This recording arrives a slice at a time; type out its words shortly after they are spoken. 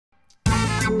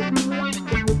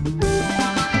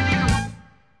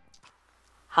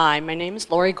Hi, my name is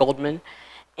Lori Goldman,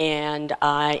 and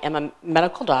I am a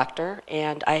medical doctor,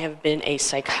 and I have been a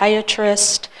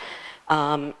psychiatrist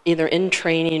either in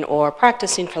training or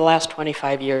practicing for the last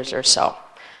 25 years or so.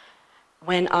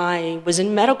 When I was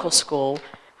in medical school,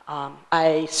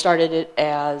 I started it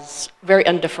as very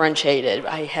undifferentiated.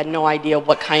 I had no idea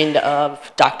what kind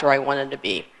of doctor I wanted to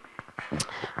be.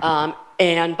 But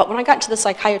when I got into the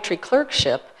psychiatry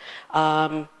clerkship,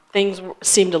 things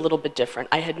seemed a little bit different.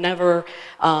 I had never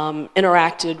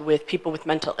interacted with people with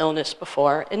mental illness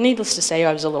before, and needless to say,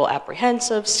 I was a little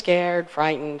apprehensive, scared,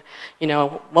 frightened. You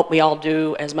know, what we all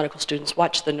do as medical students,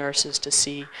 watch the nurses to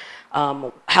see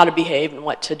how to behave and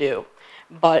what to do.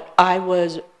 But I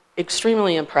was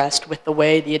extremely impressed with the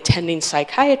way the attending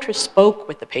psychiatrist spoke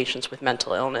with the patients with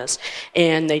mental illness,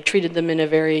 and they treated them in a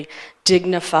very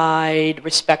dignified,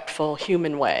 respectful,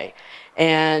 human way.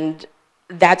 And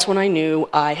that's when I knew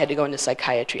I had to go into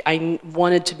psychiatry. I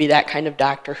wanted to be that kind of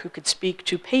doctor who could speak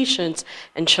to patients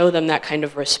and show them that kind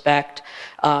of respect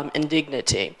and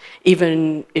dignity,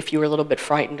 even if you were a little bit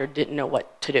frightened or didn't know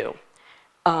what to do.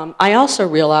 I also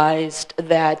realized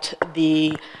that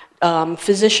the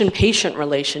physician-patient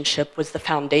relationship was the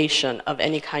foundation of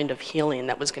any kind of healing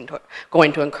that was going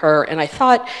to occur. And I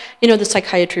thought, you know, the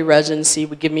psychiatry residency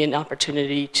would give me an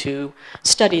opportunity to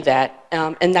study that,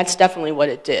 and that's definitely what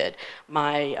it did.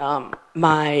 My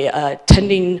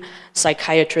attending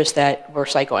psychiatrists that were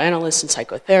psychoanalysts and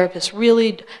psychotherapists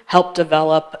really helped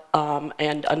develop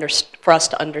for us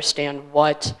to understand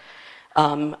what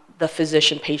the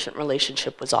physician-patient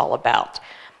relationship was all about.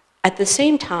 At the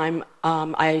same time,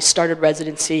 I started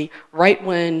residency right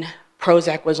when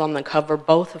Prozac was on the cover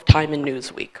both of Time and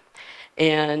Newsweek.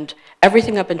 And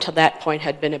everything up until that point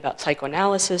had been about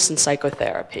psychoanalysis and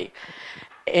psychotherapy.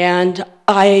 And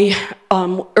I,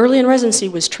 early in residency,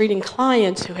 was treating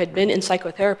clients who had been in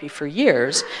psychotherapy for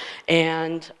years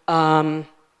and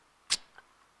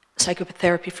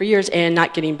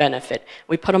not getting benefit.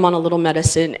 We put them on a little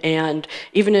medicine, and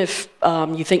even if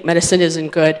you think medicine isn't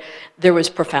good, there was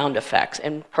profound effects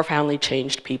and profoundly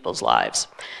changed people's lives.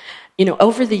 You know,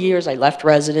 over the years I left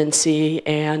residency,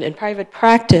 and in private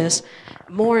practice,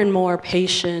 more and more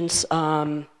patients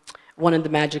wanted the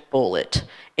magic bullet.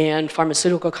 And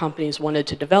pharmaceutical companies wanted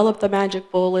to develop the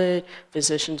magic bullet,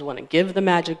 physicians want to give the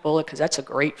magic bullet, because that's a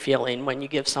great feeling when you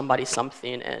give somebody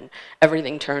something and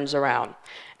everything turns around.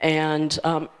 And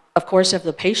of course, if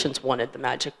the patients wanted the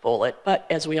magic bullet, but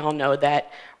as we all know,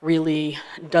 that really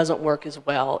doesn't work as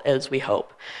well as we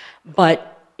hope.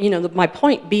 But, you know, my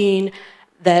point being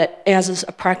that as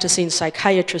a practicing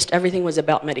psychiatrist, everything was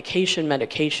about medication,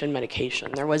 medication,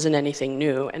 medication. There wasn't anything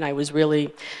new, and I was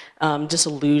really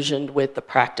disillusioned with the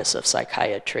practice of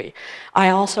psychiatry. I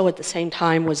also, at the same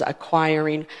time, was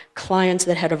acquiring clients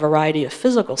that had a variety of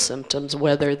physical symptoms,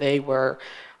 whether they were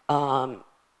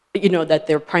you know, that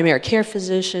their primary care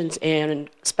physicians and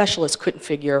specialists couldn't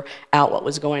figure out what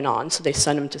was going on, so they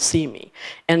sent them to see me.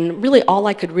 And really all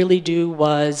I could really do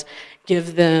was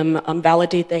give them,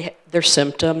 validate their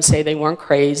symptoms, say they weren't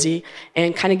crazy,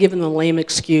 and kind of give them the lame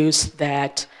excuse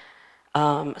that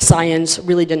science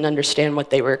really didn't understand what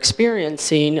they were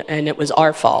experiencing, and it was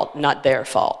our fault, not their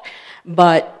fault.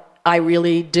 But I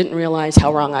really didn't realize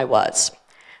how wrong I was.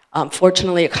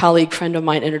 Fortunately, a colleague friend of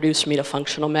mine introduced me to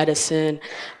functional medicine.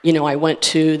 You know, I went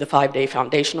to the 5-day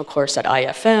foundational course at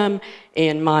IFM,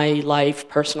 and my life,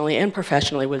 personally and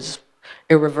professionally, was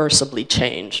irreversibly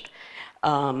changed.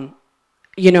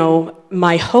 You know,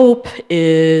 my hope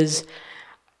is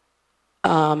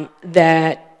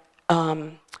that,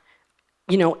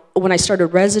 you know, when I started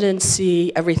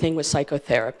residency, everything was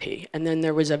psychotherapy. And then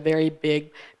there was a very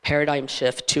big paradigm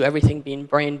shift to everything being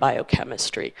brain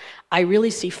biochemistry. I really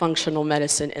see functional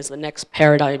medicine as the next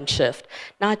paradigm shift,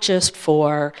 not just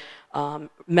for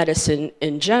medicine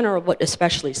in general, but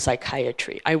especially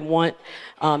psychiatry. I want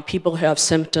people who have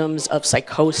symptoms of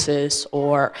psychosis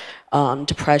or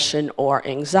depression or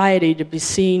anxiety to be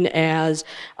seen as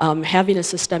having a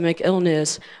systemic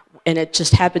illness, and it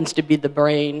just happens to be the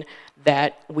brain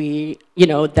that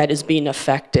that is being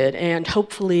affected. And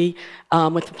hopefully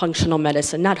with functional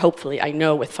medicine, not hopefully, I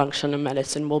know with functional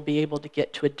medicine we'll be able to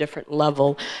get to a different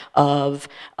level of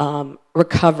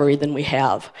recovery than we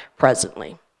have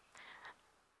presently.